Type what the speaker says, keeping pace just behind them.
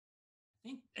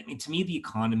I mean, to me, the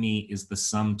economy is the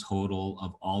sum total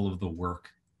of all of the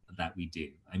work that we do.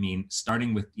 I mean,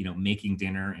 starting with, making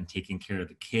dinner and taking care of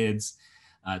the kids,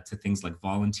 to things like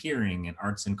volunteering and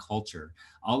arts and culture,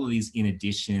 all of these in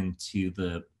addition to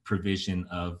the provision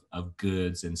of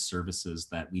goods and services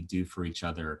that we do for each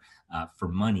other for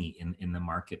money in the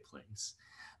marketplace.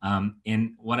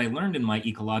 And what I learned in my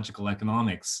ecological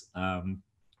economics,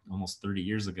 almost 30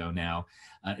 years ago now,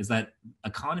 is that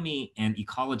economy and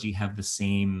ecology have the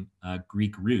same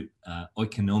Greek root,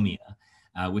 oikonomia,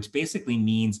 which basically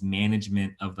means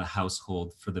management of the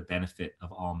household for the benefit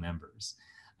of all members.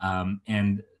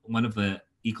 And one of the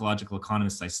ecological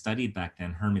economists I studied back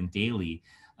then, Herman Daly,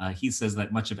 he says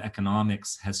that much of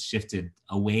economics has shifted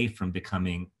away from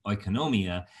becoming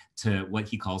oikonomia to what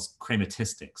he calls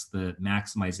chrematistics, the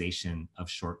maximization of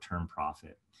short-term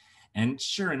profit. And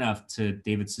sure enough, to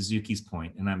David Suzuki's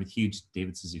point, and I'm a huge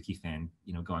David Suzuki fan,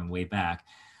 going way back,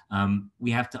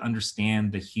 we have to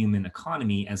understand the human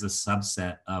economy as a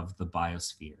subset of the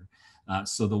biosphere.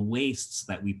 So the wastes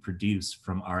that we produce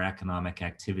from our economic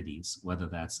activities, whether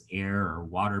that's air or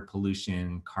water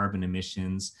pollution, carbon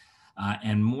emissions,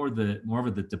 and more of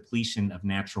the depletion of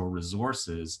natural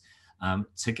resources,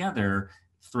 together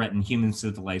threaten human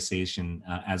civilization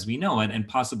as we know it, and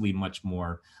possibly much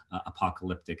more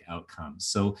apocalyptic outcomes.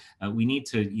 So we need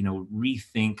to,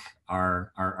 rethink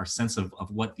our sense of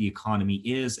what the economy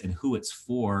is and who it's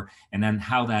for, and then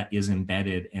how that is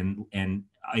embedded and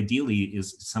ideally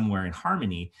is somewhere in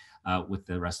harmony with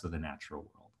the rest of the natural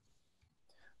world.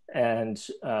 And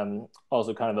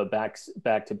also kind of a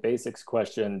back to basics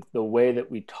question, the way that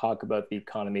we talk about the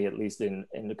economy, at least in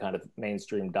the kind of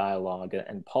mainstream dialogue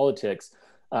and politics,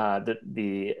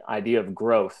 the idea of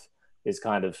growth is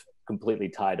kind of completely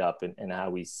tied up in how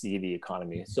we see the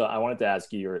economy. So I wanted to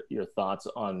ask you your thoughts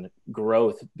on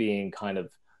growth being kind of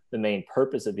the main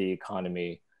purpose of the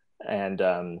economy, and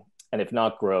if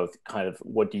not growth, kind of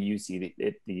what do you see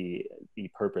the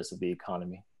purpose of the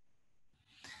economy?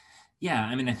 Yeah,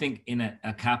 I mean, I think in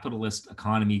a capitalist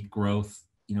economy, growth,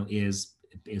 is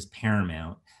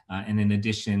paramount, and in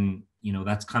addition,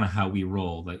 that's kind of how we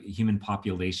roll. The human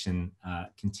population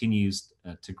continues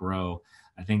to grow.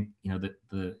 I think that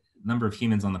the number of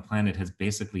humans on the planet has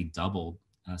basically doubled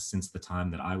since the time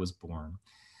that I was born,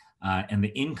 and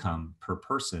the income per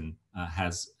person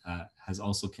has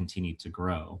also continued to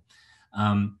grow.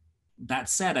 That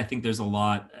said, I think there's a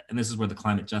lot, and this is where the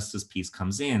climate justice piece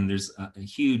comes in, there's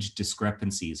huge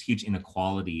discrepancies, huge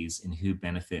inequalities in who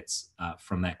benefits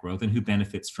from that growth and who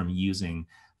benefits from using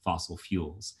fossil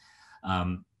fuels.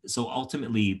 So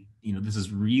ultimately, this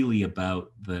is really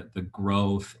about the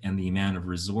growth and the amount of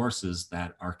resources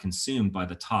that are consumed by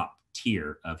the top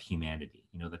tier of humanity,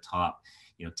 the top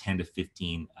 10 to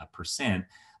 15%.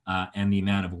 And the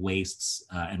amount of wastes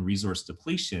and resource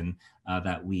depletion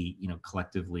that we,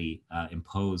 collectively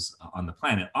impose on the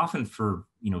planet, often for,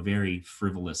 very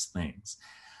frivolous things.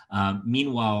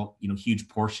 Meanwhile, huge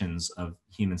portions of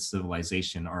human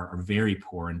civilization are very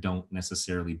poor and don't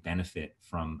necessarily benefit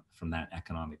from that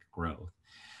economic growth.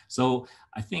 So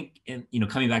I think,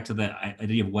 coming back to the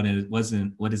idea of what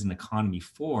is an economy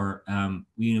for,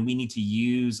 we need to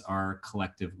use our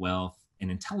collective wealth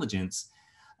and intelligence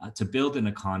to build an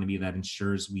economy that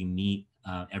ensures we meet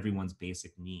everyone's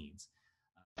basic needs.